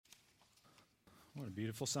What a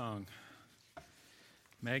beautiful song.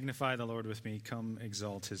 Magnify the Lord with me. Come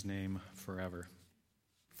exalt his name forever.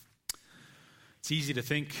 It's easy to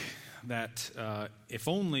think that if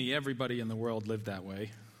only everybody in the world lived that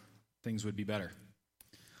way, things would be better.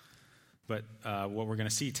 But what we're going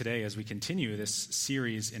to see today as we continue this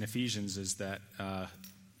series in Ephesians is that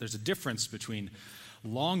there's a difference between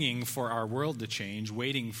longing for our world to change,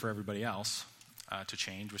 waiting for everybody else to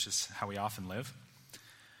change, which is how we often live,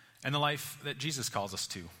 and the life that Jesus calls us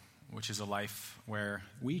to, which is a life where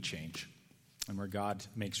we change and where God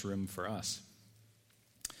makes room for us.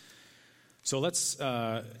 So let's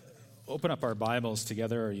open up our Bibles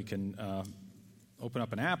together, or you can open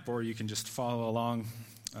up an app, or you can just follow along.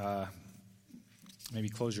 Maybe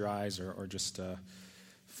close your eyes, or just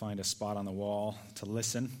find a spot on the wall to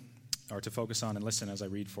listen, or to focus on and listen as I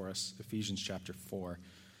read for us Ephesians chapter 4.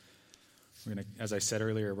 We're going to, as I said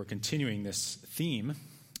earlier, we're continuing this theme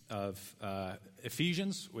of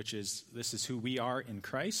Ephesians, which is this is who we are in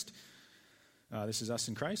Christ. This is us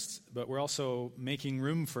in Christ, but we're also making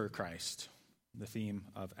room for Christ, the theme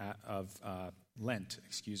of Lent,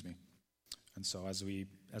 And so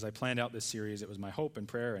as I planned out this series, it was my hope and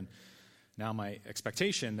prayer, and now my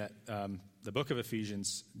expectation that the book of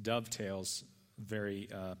Ephesians dovetails very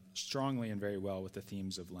strongly and very well with the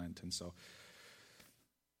themes of Lent. And so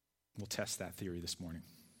we'll test that theory this morning.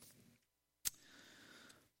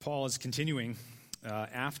 Paul is continuing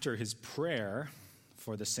after his prayer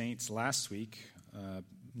for the saints last week,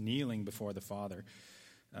 kneeling before the Father.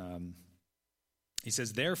 He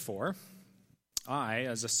says, therefore, I,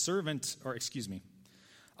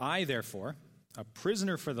 therefore, a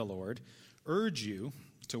prisoner for the Lord, urge you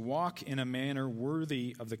to walk in a manner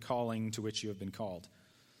worthy of the calling to which you have been called,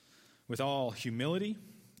 with all humility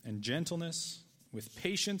and gentleness, with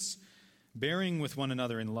patience, bearing with one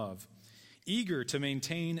another in love, eager to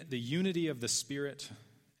maintain the unity of the Spirit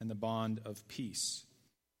and the bond of peace.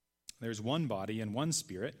 There's one body and one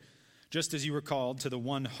Spirit, just as you were called to the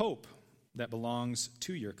one hope that belongs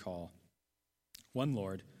to your call. One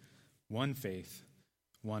Lord, one faith,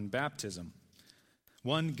 one baptism,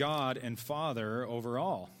 one God and Father over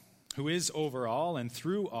all, who is over all and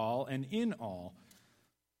through all and in all.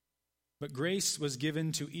 But grace was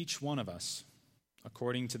given to each one of us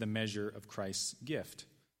according to the measure of Christ's gift.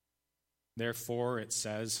 Therefore, it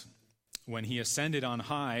says, when he ascended on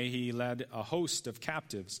high, he led a host of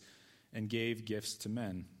captives and gave gifts to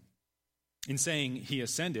men. In saying he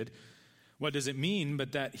ascended, what does it mean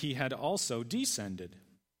but that he had also descended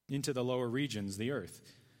into the lower regions, the earth?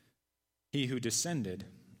 He who descended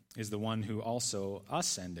is the one who also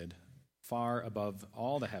ascended far above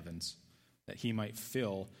all the heavens, that he might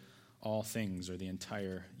fill all things, or the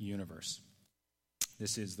entire universe.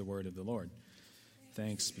 This is the word of the Lord.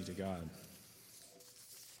 Thanks be to God.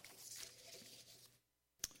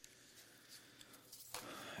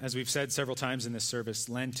 As we've said several times in this service,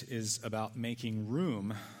 Lent is about making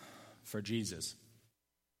room for Jesus.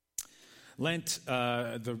 Lent,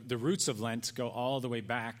 the roots of Lent go all the way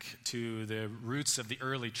back to the roots of the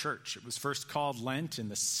early church. It was first called Lent in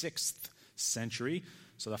the 6th century,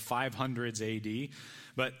 so the 500s AD.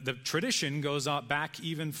 But the tradition goes back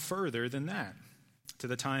even further than that, to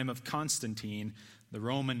the time of Constantine, the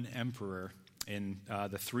Roman emperor, in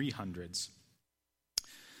the 300s.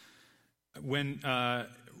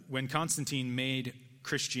 When Constantine made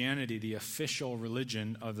Christianity the official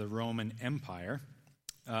religion of the Roman Empire,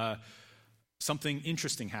 something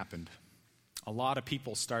interesting happened. A lot of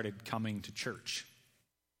people started coming to church.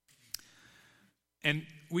 And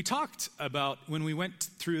we talked about, when we went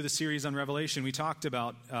through the series on Revelation, we talked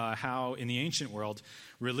about how in the ancient world,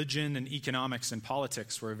 religion and economics and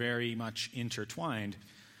politics were very much intertwined.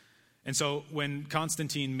 And so when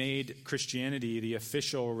Constantine made Christianity the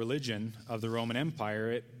official religion of the Roman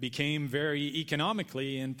Empire, it became very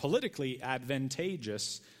economically and politically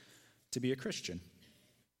advantageous to be a Christian.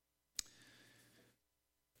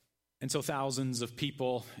 And so thousands of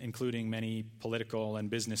people, including many political and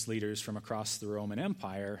business leaders from across the Roman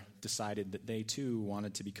Empire, decided that they too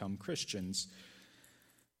wanted to become Christians.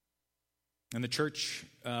 And the church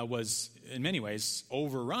was, in many ways,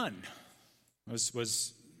 overrun,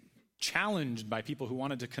 was challenged by people who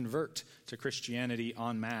wanted to convert to Christianity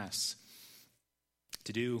en masse,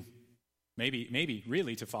 to do, maybe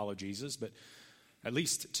really to follow Jesus, but at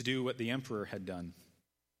least to do what the emperor had done.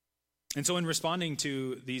 And so in responding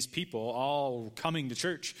to these people all coming to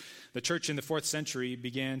church, the church in the 4th century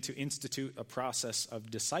began to institute a process of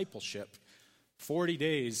discipleship, 40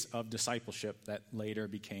 days of discipleship that later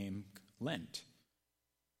became Lent.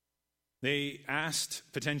 They asked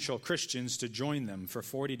potential Christians to join them for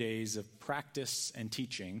 40 days of practice and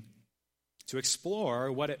teaching to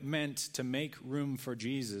explore what it meant to make room for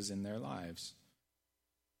Jesus in their lives.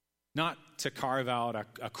 Not to carve out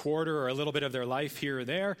a quarter or a little bit of their life here or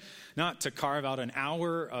there, not to carve out an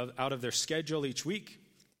hour out of their schedule each week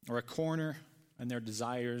or a corner in their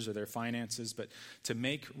desires or their finances, but to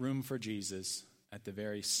make room for Jesus at the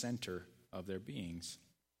very center of their beings.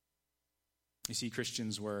 You see,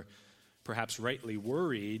 Christians were perhaps rightly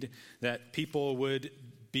worried that people would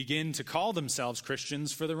begin to call themselves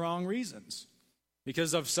Christians for the wrong reasons,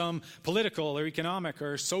 because of some political or economic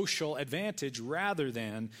or social advantage, rather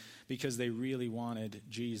than because they really wanted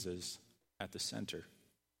Jesus at the center.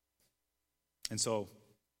 And so,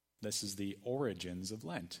 this is the origins of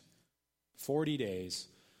Lent. 40 days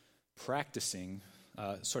practicing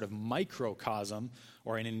a sort of microcosm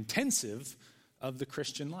or an intensive of the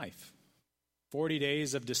Christian life. 40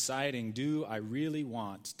 days of deciding, do I really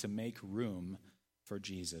want to make room for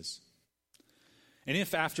Jesus? And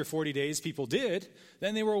if after 40 days people did,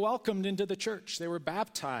 then they were welcomed into the church. They were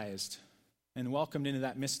baptized and welcomed into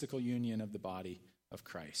that mystical union of the body of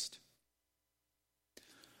Christ.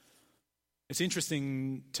 It's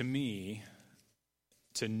interesting to me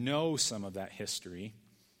to know some of that history,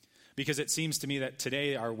 because it seems to me that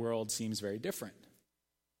today our world seems very different.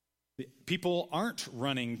 People aren't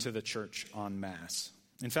running to the church en masse.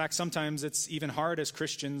 In fact, sometimes it's even hard as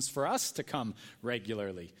Christians for us to come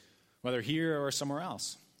regularly, whether here or somewhere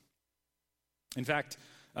else. In fact,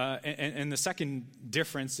 and the second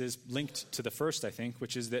difference is linked to the first, I think,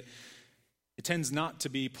 which is that it tends not to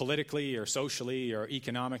be politically or socially or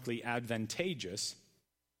economically advantageous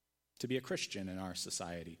to be a Christian in our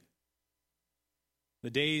society. The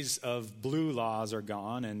days of blue laws are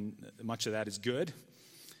gone, and much of that is good.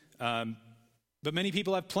 But many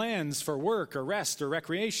people have plans for work or rest or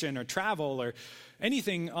recreation or travel or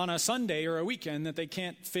anything on a Sunday or a weekend that they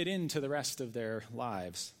can't fit into the rest of their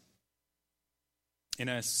lives. In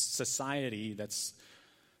a society that's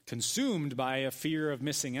consumed by a fear of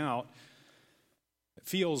missing out, it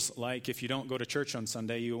feels like if you don't go to church on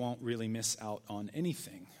Sunday, you won't really miss out on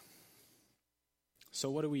anything. So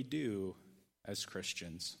what do we do as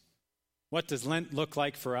Christians? What does Lent look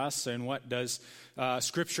like for us, and what does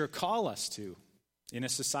Scripture call us to in a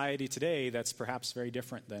society today that's perhaps very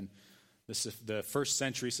different than the first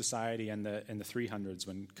century society and the 300s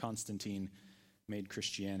when Constantine made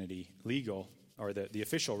Christianity legal, or the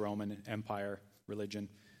official Roman Empire religion,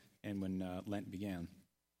 and when Lent began?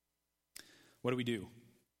 What do we do?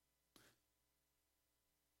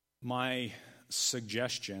 My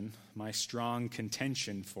suggestion, my strong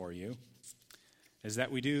contention for you, is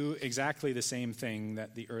that we do exactly the same thing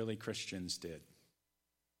that the early Christians did.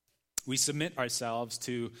 We submit ourselves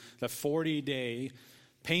to the 40-day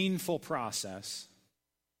painful process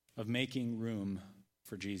of making room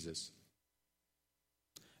for Jesus.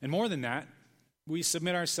 And more than that, we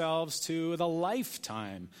submit ourselves to the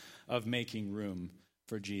lifetime of making room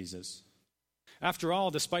for Jesus. After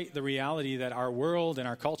all, despite the reality that our world and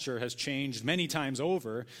our culture has changed many times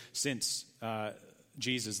over since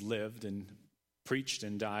Jesus lived and preached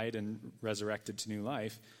and died and resurrected to new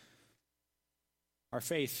life, our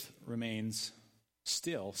faith remains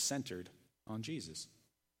still centered on Jesus.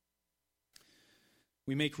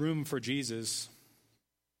 We make room for Jesus.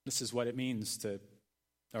 This is what it means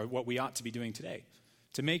or what we ought to be doing today.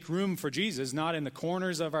 To make room for Jesus, not in the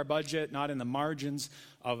corners of our budget, not in the margins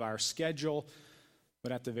of our schedule,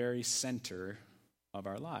 but at the very center of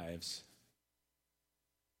our lives.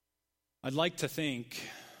 I'd like to think,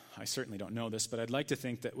 I certainly don't know this, but I'd like to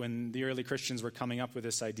think that when the early Christians were coming up with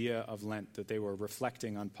this idea of Lent, that they were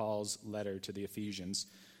reflecting on Paul's letter to the Ephesians,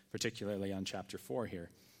 particularly on chapter 4 here.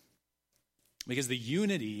 Because the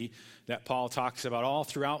unity that Paul talks about all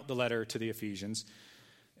throughout the letter to the Ephesians,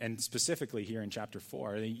 and specifically here in chapter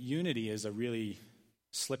 4, the unity is a really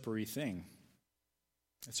slippery thing.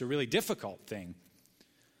 It's a really difficult thing.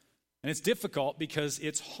 And it's difficult because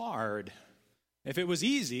it's hard. If it was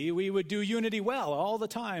easy, we would do unity well all the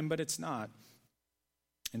time, but it's not.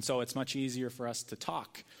 And so it's much easier for us to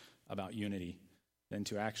talk about unity than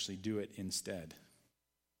to actually do it instead.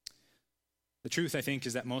 The truth, I think,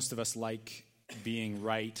 is that most of us like being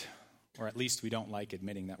right, or at least we don't like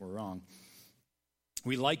admitting that we're wrong.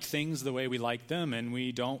 We like things the way we like them, and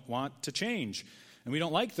we don't want to change. And we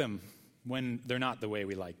don't like them when they're not the way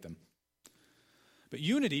we like them. But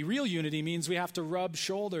unity, real unity, means we have to rub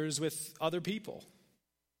shoulders with other people.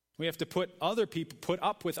 We have to put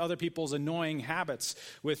up with other people's annoying habits,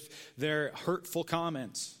 with their hurtful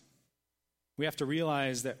comments. We have to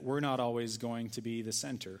realize that we're not always going to be the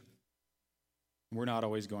center. We're not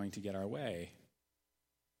always going to get our way.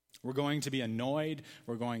 We're going to be annoyed.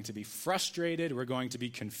 We're going to be frustrated. We're going to be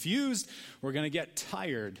confused. We're going to get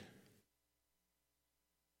tired.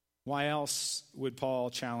 Why else would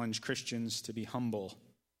Paul challenge Christians to be humble,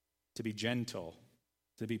 to be gentle,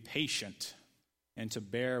 to be patient, and to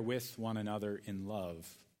bear with one another in love?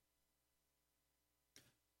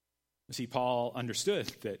 You see, Paul understood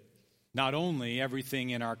that not only everything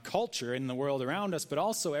in our culture, in the world around us, but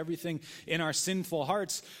also everything in our sinful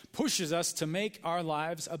hearts pushes us to make our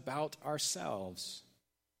lives about ourselves.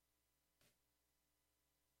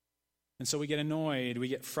 And so we get annoyed, we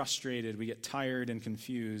get frustrated, we get tired and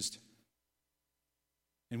confused.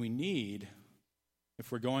 And we need,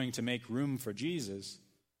 if we're going to make room for Jesus,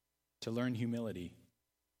 to learn humility,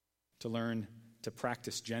 to learn to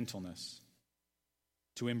practice gentleness,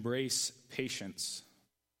 to embrace patience,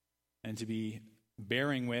 and to be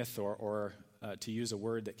bearing with, or to use a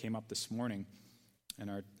word that came up this morning in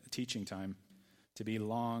our teaching time, to be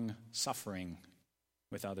long-suffering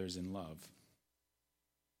with others in love.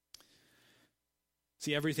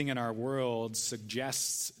 See, everything in our world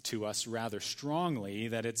suggests to us rather strongly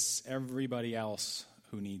that it's everybody else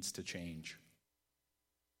who needs to change.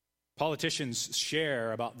 Politicians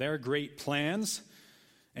share about their great plans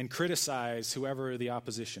and criticize whoever the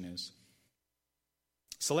opposition is.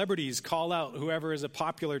 Celebrities call out whoever is a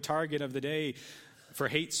popular target of the day for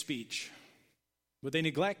hate speech, but they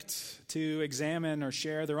neglect to examine or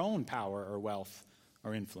share their own power or wealth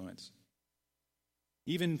or influence.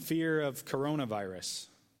 Even fear of coronavirus.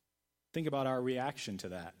 Think about our reaction to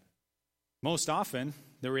that. Most often,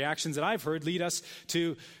 the reactions that I've heard lead us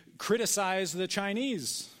to criticize the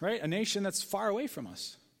Chinese, right? A nation that's far away from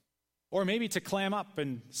us. Or maybe to clam up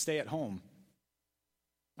and stay at home.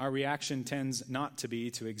 Our reaction tends not to be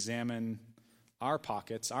to examine our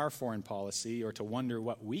pockets, our foreign policy, or to wonder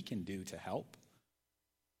what we can do to help.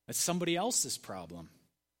 It's somebody else's problem.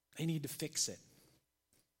 They need to fix it.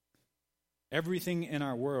 Everything in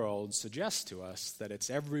our world suggests to us that it's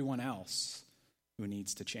everyone else who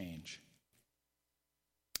needs to change.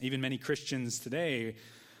 Even many Christians today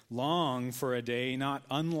long for a day not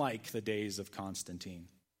unlike the days of Constantine,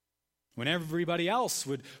 when everybody else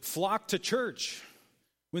would flock to church,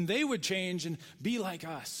 when they would change and be like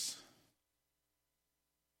us.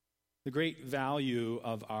 The great value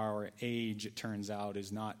of our age, it turns out,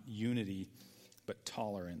 is not unity, but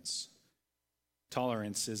tolerance.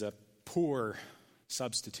 Tolerance is a poor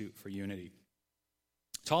substitute for unity.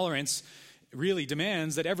 Tolerance really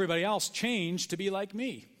demands that everybody else change to be like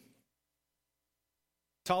me.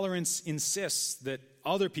 Tolerance insists that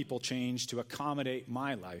other people change to accommodate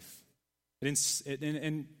my life.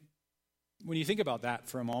 And when you think about that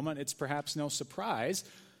for a moment, it's perhaps no surprise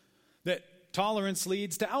that tolerance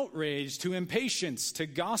leads to outrage, to impatience, to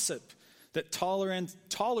gossip, that tolerance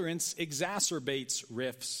exacerbates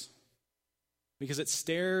rifts because it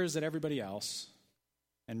stares at everybody else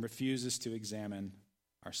and refuses to examine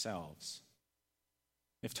ourselves.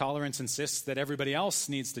 If tolerance insists that everybody else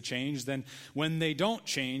needs to change, then when they don't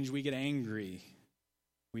change, we get angry.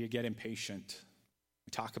 We get impatient.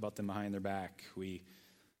 We talk about them behind their back. We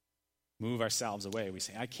move ourselves away. We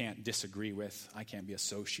say, I can't disagree with, I can't be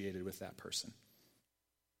associated with that person.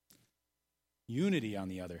 Unity, on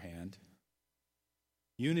the other hand,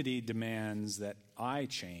 unity demands that I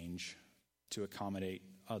change to accommodate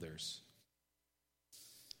others.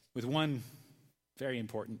 With one very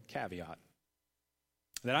important caveat,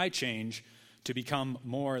 that I change to become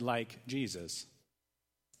more like Jesus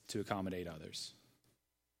to accommodate others.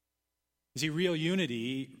 You see, real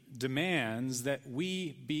unity demands that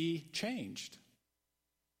we be changed.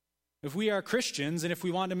 If we are Christians and if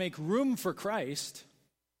we want to make room for Christ,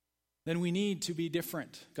 then we need to be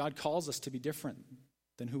different. God calls us to be different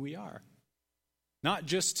than who we are. Not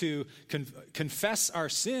just to confess our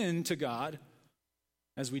sin to God,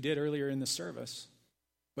 as we did earlier in the service,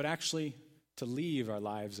 but actually to leave our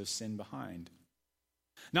lives of sin behind.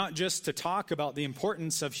 Not just to talk about the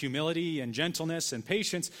importance of humility and gentleness and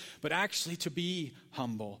patience, but actually to be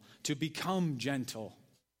humble, to become gentle,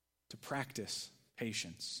 to practice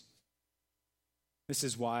patience. This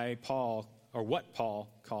is why what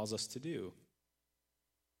Paul calls us to do.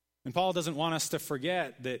 And Paul doesn't want us to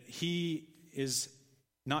forget that he is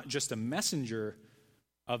not just a messenger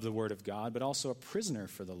of the Word of God, but also a prisoner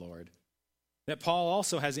for the Lord. That Paul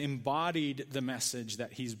also has embodied the message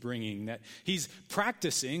that he's bringing, that he's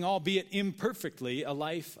practicing, albeit imperfectly, a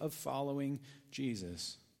life of following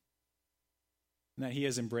Jesus. And that he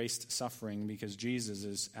has embraced suffering because Jesus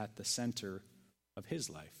is at the center of his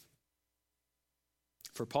life.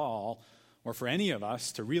 For Paul, or for any of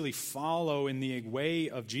us, to really follow in the way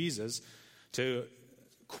of Jesus, to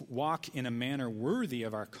walk in a manner worthy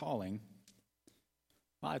of our calling,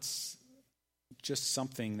 well, it's just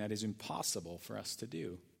something that is impossible for us to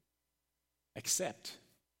do, except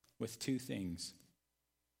with two things.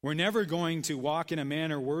 We're never going to walk in a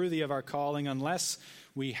manner worthy of our calling unless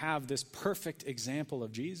we have this perfect example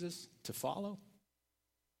of Jesus to follow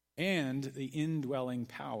and the indwelling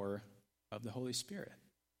power of the Holy Spirit.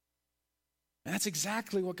 And that's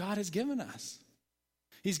exactly what God has given us.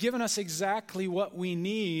 He's given us exactly what we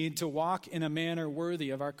need to walk in a manner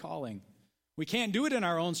worthy of our calling. We can't do it in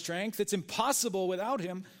our own strength. It's impossible without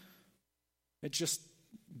him. It just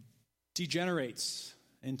degenerates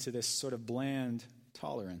into this sort of bland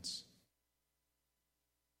tolerance.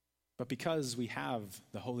 But because we have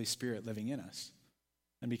the Holy Spirit living in us,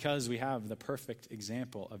 and because we have the perfect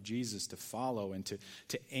example of Jesus to follow and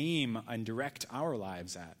to aim and direct our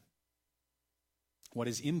lives at, what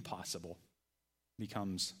is impossible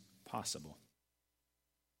becomes possible.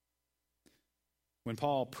 When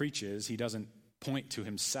Paul preaches, he doesn't point to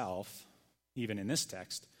himself, even in this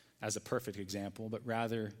text, as a perfect example, but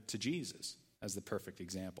rather to Jesus as the perfect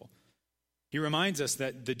example. He reminds us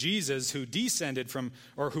that the Jesus who descended from,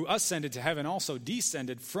 or who ascended to heaven, also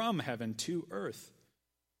descended from heaven to earth.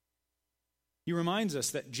 He reminds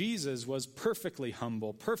us that Jesus was perfectly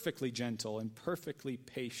humble, perfectly gentle, and perfectly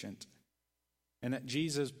patient, and that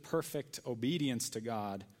Jesus' perfect obedience to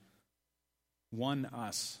God won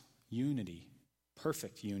us unity,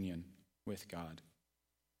 perfect union with God.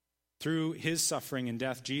 Through his suffering and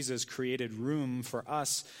death, Jesus created room for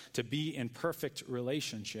us to be in perfect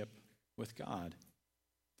relationship with God.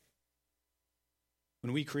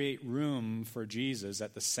 When we create room for Jesus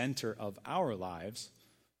at the center of our lives,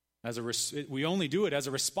 we only do it as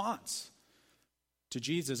a response to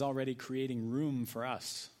Jesus already creating room for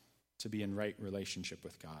us to be in right relationship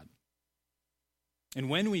with God. And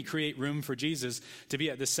when we create room for Jesus to be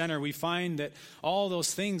at the center, we find that all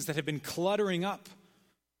those things that have been cluttering up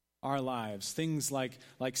our lives, things like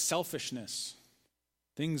selfishness,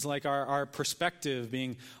 things like our perspective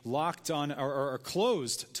being locked on or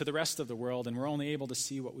closed to the rest of the world, and we're only able to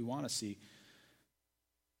see what we want to see.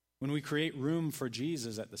 When we create room for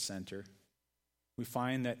Jesus at the center, we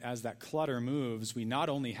find that as that clutter moves, we not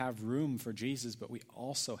only have room for Jesus, but we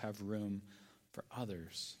also have room for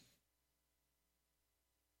others.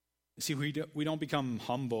 See, we don't become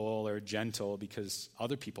humble or gentle because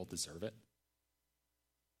other people deserve it.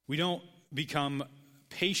 We don't become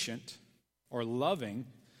patient or loving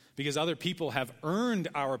because other people have earned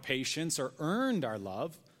our patience or earned our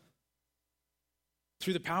love.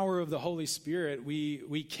 Through the power of the Holy Spirit,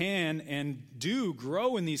 we can and do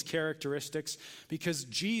grow in these characteristics because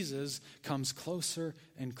Jesus comes closer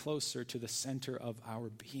and closer to the center of our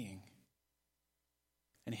being.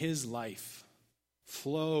 And his life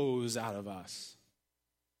flows out of us.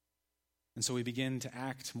 And so we begin to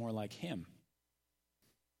act more like him.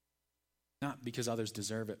 Not because others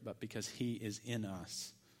deserve it, but because he is in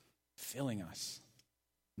us, filling us,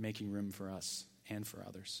 making room for us and for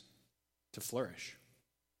others to flourish.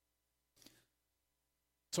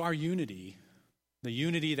 So our unity, the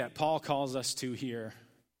unity that Paul calls us to here,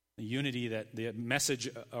 the unity that the message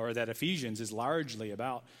or that Ephesians is largely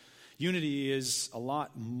about, unity is a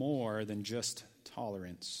lot more than just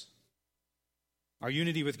tolerance. Our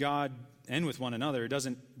unity with God and with one another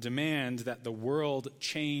doesn't demand that the world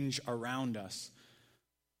change around us.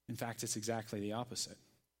 In fact, it's exactly the opposite.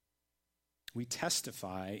 We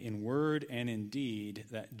testify in word and in deed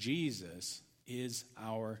that Jesus is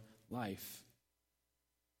our life.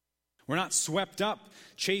 We're not swept up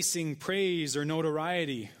chasing praise or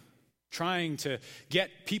notoriety, trying to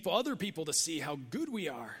get other people to see how good we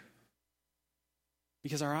are,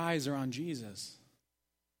 because our eyes are on Jesus.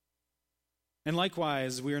 And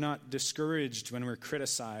likewise, we are not discouraged when we're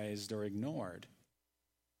criticized or ignored,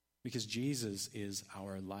 because Jesus is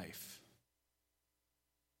our life.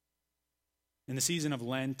 In the season of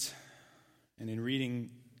Lent and in reading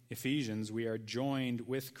Ephesians, we are joined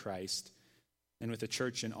with Christ and with the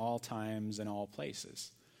church in all times and all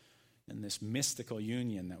places, in this mystical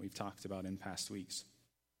union that we've talked about in past weeks.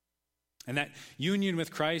 And that union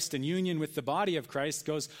with Christ and union with the body of Christ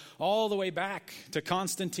goes all the way back to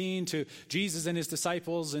Constantine, to Jesus and his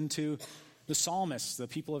disciples, and to the psalmists, the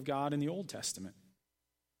people of God in the Old Testament.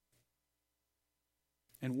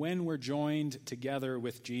 And when we're joined together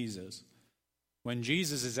with Jesus, when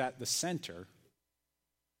Jesus is at the center,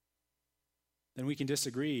 then we can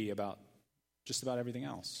disagree about just about everything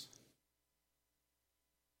else.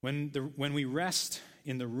 When we rest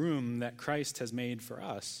in the room that Christ has made for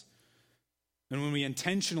us, and when we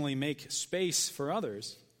intentionally make space for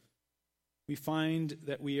others, we find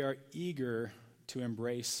that we are eager to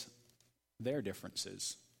embrace their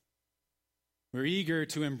differences. We're eager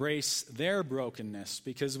to embrace their brokenness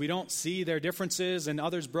because we don't see their differences and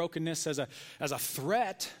others' brokenness as a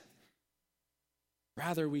threat.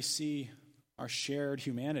 Rather, we see our shared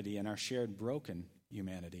humanity and our shared broken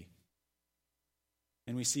humanity.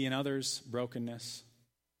 And we see in others' brokenness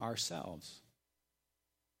ourselves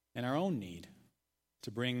and our own need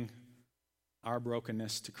to bring our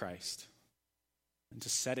brokenness to Christ and to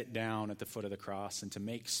set it down at the foot of the cross and to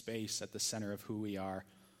make space at the center of who we are,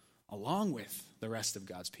 along with the rest of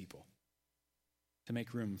God's people, to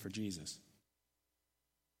make room for Jesus.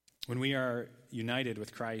 When we are united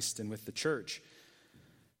with Christ and with the church,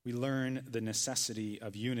 we learn the necessity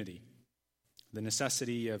of unity, the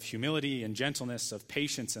necessity of humility and gentleness, of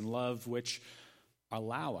patience and love, which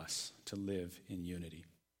allow us to live in unity.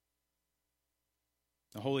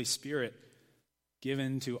 The Holy Spirit,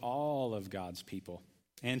 given to all of God's people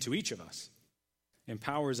and to each of us,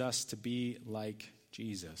 empowers us to be like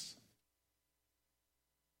Jesus.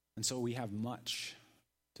 And so we have much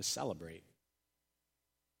to celebrate.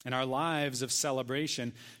 And our lives of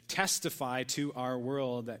celebration testify to our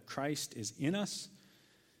world that Christ is in us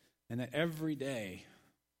and that every day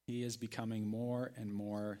he is becoming more and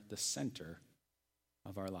more the center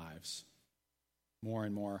of our lives, more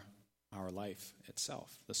and more our life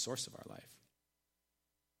itself, the source of our life.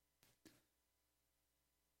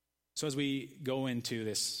 So as we go into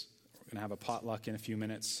this, we're going to have a potluck in a few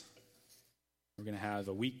minutes. We're going to have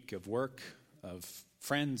a week of work, of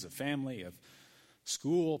friends, of family, of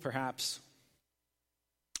school perhaps.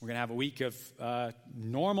 We're going to have a week of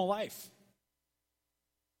normal life.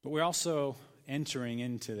 But we're also entering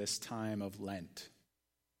into this time of Lent,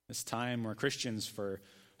 this time where Christians for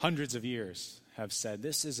hundreds of years have said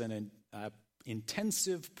this is an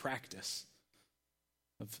intensive practice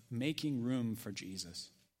of making room for Jesus.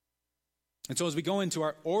 And so as we go into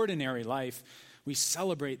our ordinary life, we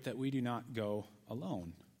celebrate that we do not go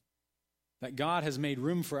alone, that God has made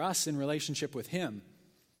room for us in relationship with him.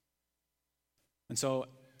 And so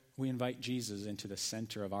we invite Jesus into the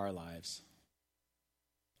center of our lives.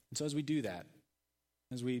 And so as we do that,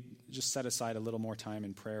 as we just set aside a little more time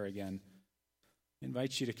in prayer again, I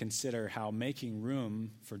invite you to consider how making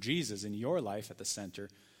room for Jesus in your life at the center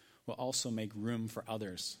will also make room for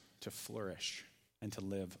others to flourish and to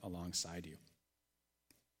live alongside you.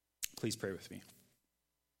 Please pray with me.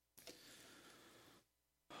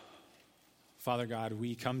 Father God,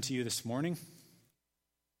 we come to you this morning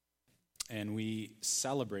and we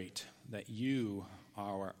celebrate that you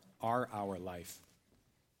are our life.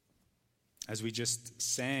 As we just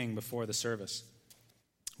sang before the service,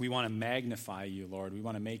 we want to magnify you, Lord. We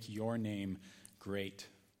want to make your name great.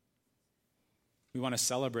 We want to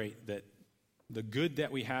celebrate that the good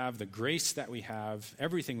that we have, the grace that we have,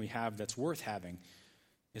 everything we have that's worth having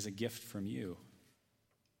is a gift from you.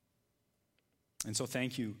 And so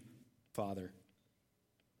thank you, Father,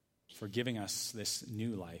 for giving us this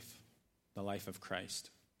new life, the life of Christ.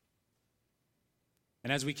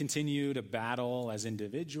 And as we continue to battle as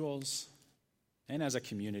individuals and as a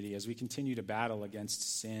community, as we continue to battle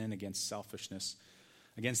against sin, against selfishness,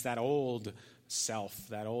 against that old self,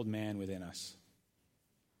 that old man within us,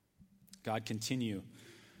 God, continue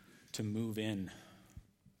to move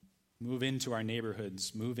into our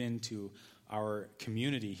neighborhoods, move into our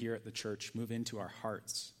community here at the church, move into our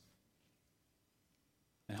hearts,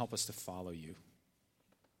 and help us to follow you.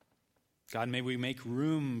 God, may we make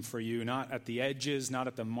room for you, not at the edges, not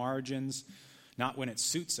at the margins, not when it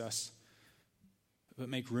suits us, but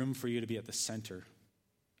make room for you to be at the center,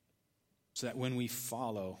 so that when we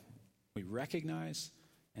follow, we recognize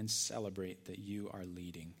and celebrate that you are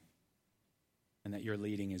leading, and that your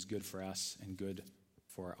leading is good for us and good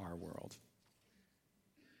for our world.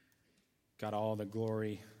 God, all the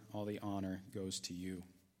glory, all the honor goes to you.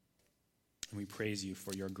 And we praise you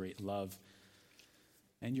for your great love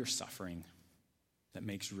and your suffering that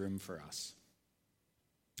makes room for us.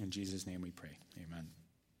 In Jesus' name we pray. Amen.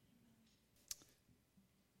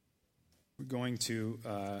 We're going to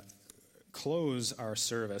close our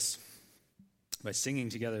service by singing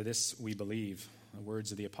together "This We Believe," the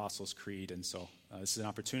words of the Apostles' Creed. And so this is an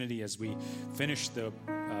opportunity as we finish the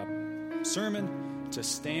sermon to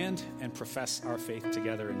stand and profess our faith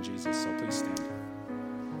together in Jesus. So please stand.